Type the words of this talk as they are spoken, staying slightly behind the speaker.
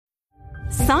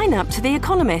Sign up to The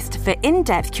Economist for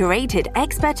in-depth curated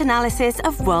expert analysis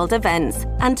of world events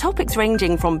and topics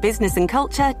ranging from business and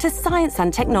culture to science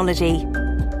and technology.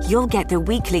 You'll get the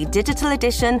weekly digital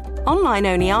edition,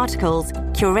 online-only articles,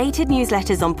 curated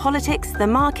newsletters on politics, the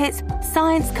markets,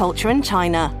 science, culture and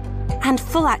China, and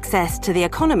full access to The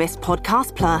Economist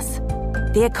Podcast Plus.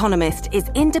 The Economist is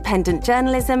independent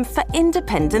journalism for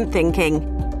independent thinking.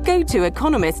 Go to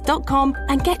economist.com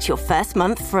and get your first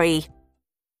month free.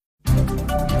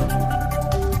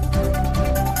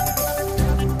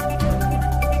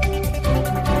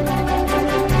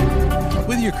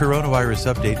 With your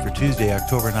coronavirus update for Tuesday,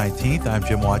 October 19th, I'm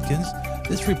Jim Watkins.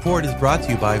 This report is brought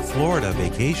to you by Florida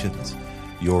Vacations.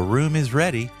 Your room is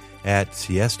ready at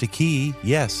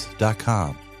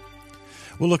siestakeyes.com.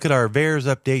 We'll look at our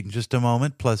VAERS update in just a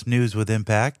moment, plus news with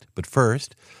impact. But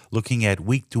first, looking at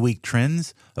week-to-week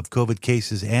trends of COVID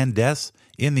cases and deaths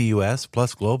in the U.S.,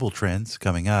 plus global trends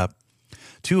coming up.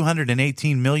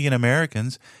 218 million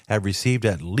Americans have received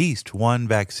at least one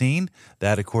vaccine.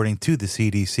 That, according to the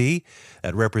CDC,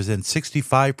 that represents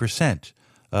 65%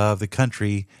 of the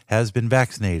country has been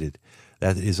vaccinated.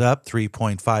 That is up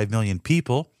 3.5 million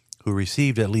people who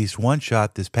received at least one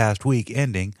shot this past week,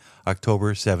 ending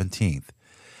October 17th.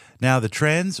 Now, the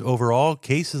trends, overall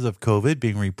cases of COVID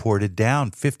being reported down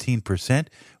 15%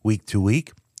 week to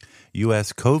week.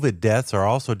 U.S. COVID deaths are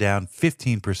also down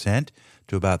 15%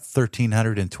 to about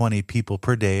 1,320 people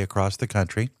per day across the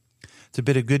country. It's a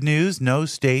bit of good news. No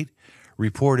state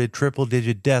reported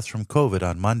triple-digit deaths from COVID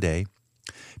on Monday.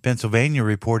 Pennsylvania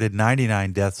reported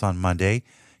 99 deaths on Monday,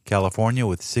 California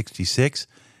with 66,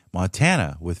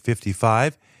 Montana with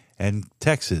 55, and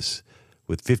Texas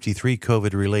with 53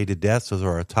 COVID-related deaths. Those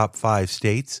are our top 5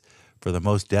 states for the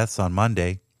most deaths on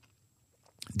Monday.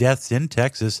 Deaths in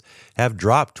Texas have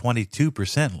dropped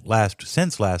 22%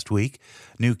 since last week.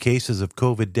 New cases of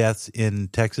COVID deaths in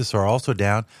Texas are also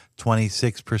down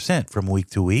 26% from week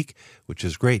to week, which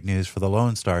is great news for the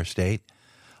Lone Star State.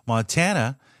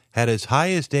 Montana had its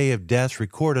highest day of deaths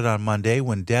recorded on Monday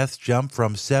when deaths jumped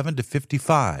from 7 to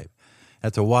 55.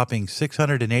 That's a whopping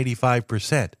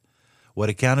 685%. What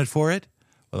accounted for it?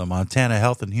 Well, the Montana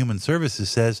Health and Human Services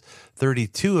says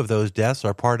 32 of those deaths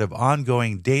are part of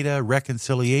ongoing data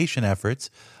reconciliation efforts.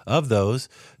 Of those,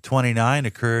 29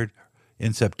 occurred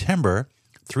in September.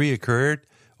 3 occurred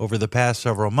over the past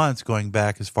several months, going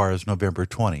back as far as November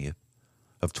 20th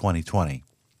of 2020.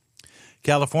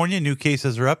 California, new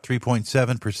cases are up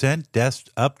 3.7%, deaths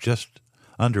up just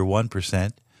under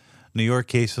 1%. New York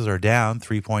cases are down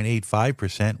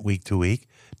 3.85% week to week.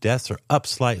 Deaths are up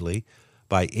slightly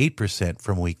by 8%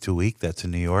 from week to week. That's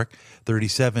in New York.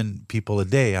 37 people a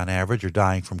day on average are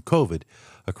dying from COVID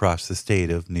across the state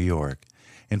of New York.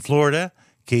 In Florida,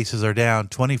 cases are down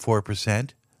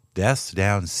 24%, deaths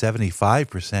down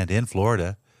 75% in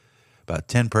Florida. About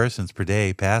 10 persons per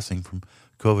day passing from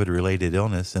COVID-related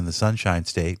illness in the Sunshine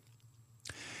State.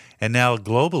 And now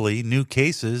globally, new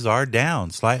cases are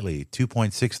down slightly,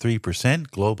 2.63%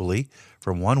 globally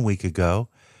from 1 week ago.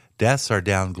 Deaths are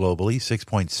down globally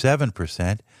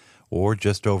 6.7%, or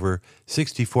just over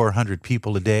 6,400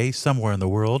 people a day somewhere in the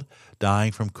world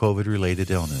dying from COVID-related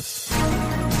illness.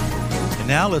 And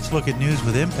now let's look at news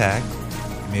with impact.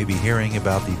 You may be hearing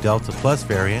about the Delta Plus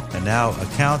variant, and now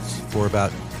accounts for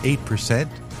about 8%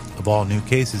 of all new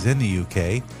cases in the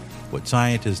UK. What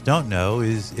scientists don't know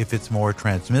is if it's more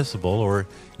transmissible or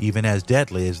even as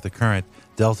deadly as the current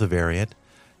Delta variant.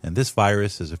 And this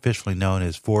virus is officially known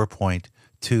as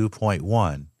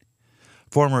 4.2.1.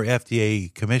 Former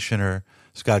FDA Commissioner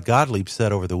Scott Gottlieb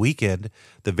said over the weekend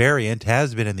the variant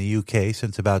has been in the UK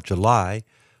since about July,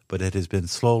 but it has been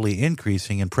slowly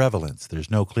increasing in prevalence.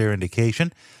 There's no clear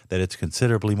indication that it's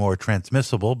considerably more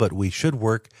transmissible, but we should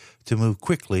work to move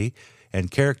quickly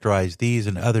and characterize these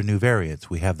and other new variants.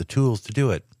 We have the tools to do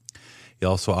it. He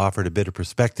also offered a bit of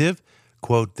perspective.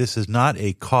 Quote, "This is not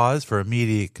a cause for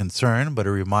immediate concern, but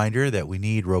a reminder that we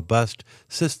need robust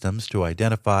systems to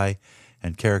identify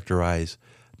and characterize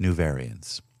new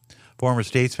variants." Former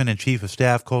statesman and Chief of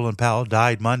Staff Colin Powell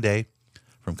died Monday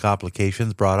from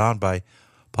complications brought on by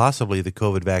possibly the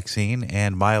COVID vaccine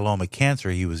and myeloma cancer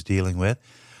he was dealing with.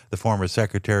 The former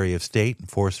Secretary of State and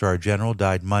 4-star general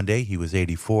died Monday. He was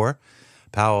 84.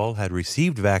 Powell had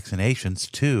received vaccinations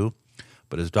too,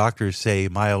 but as doctors say,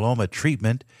 myeloma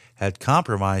treatment had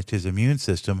compromised his immune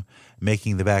system,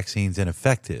 making the vaccines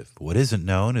ineffective. What isn't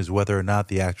known is whether or not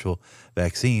the actual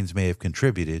vaccines may have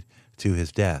contributed to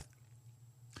his death.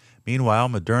 Meanwhile,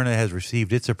 Moderna has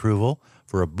received its approval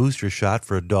for a booster shot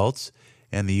for adults,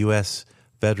 and the U.S.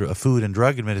 Federal Food and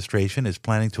Drug Administration is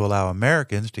planning to allow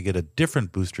Americans to get a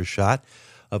different booster shot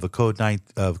of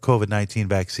COVID-19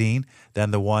 vaccine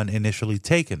than the one initially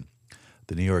taken.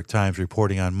 The New York Times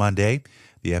reporting on Monday,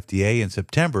 the FDA in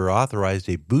September authorized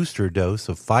a booster dose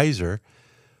of Pfizer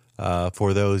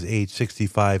for those aged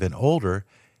 65 and older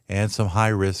and some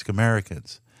high-risk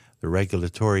Americans. The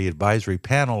regulatory advisory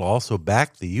panel also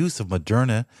backed the use of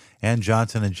Moderna and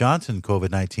Johnson & Johnson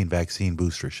COVID-19 vaccine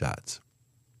booster shots.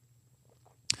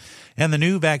 And the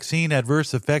new vaccine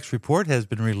adverse effects report has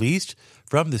been released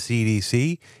from the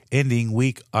CDC, ending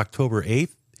week October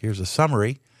 8th. Here's a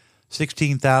summary.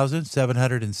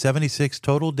 16,776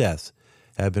 total deaths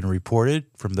have been reported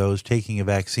from those taking a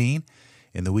vaccine.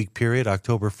 In the week period,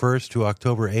 October 1st to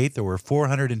October 8th, there were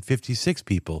 456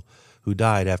 people who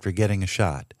died after getting a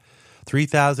shot.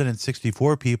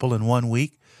 3,064 people in 1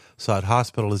 week sought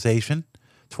hospitalization.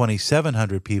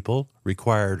 2,700 people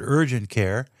required urgent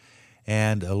care,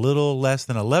 and a little less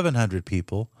than 1,100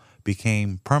 people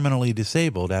became permanently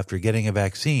disabled after getting a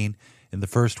vaccine in the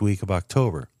first week of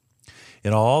October.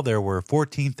 In all, there were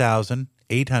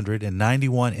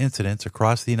 14,891 incidents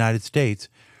across the United States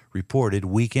reported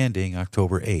week ending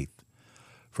October 8th.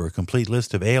 For a complete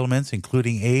list of ailments,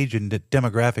 including age and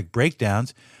demographic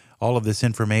breakdowns, all of this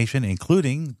information,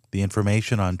 including the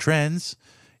information on trends,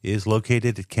 is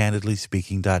located at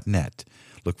candidlyspeaking.net.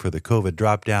 Look for the COVID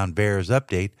drop-down Bears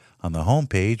update on the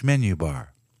homepage menu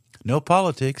bar. No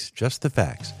politics, just the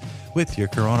facts. With your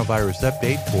coronavirus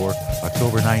update for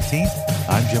October 19th,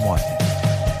 I'm Jim Watkins.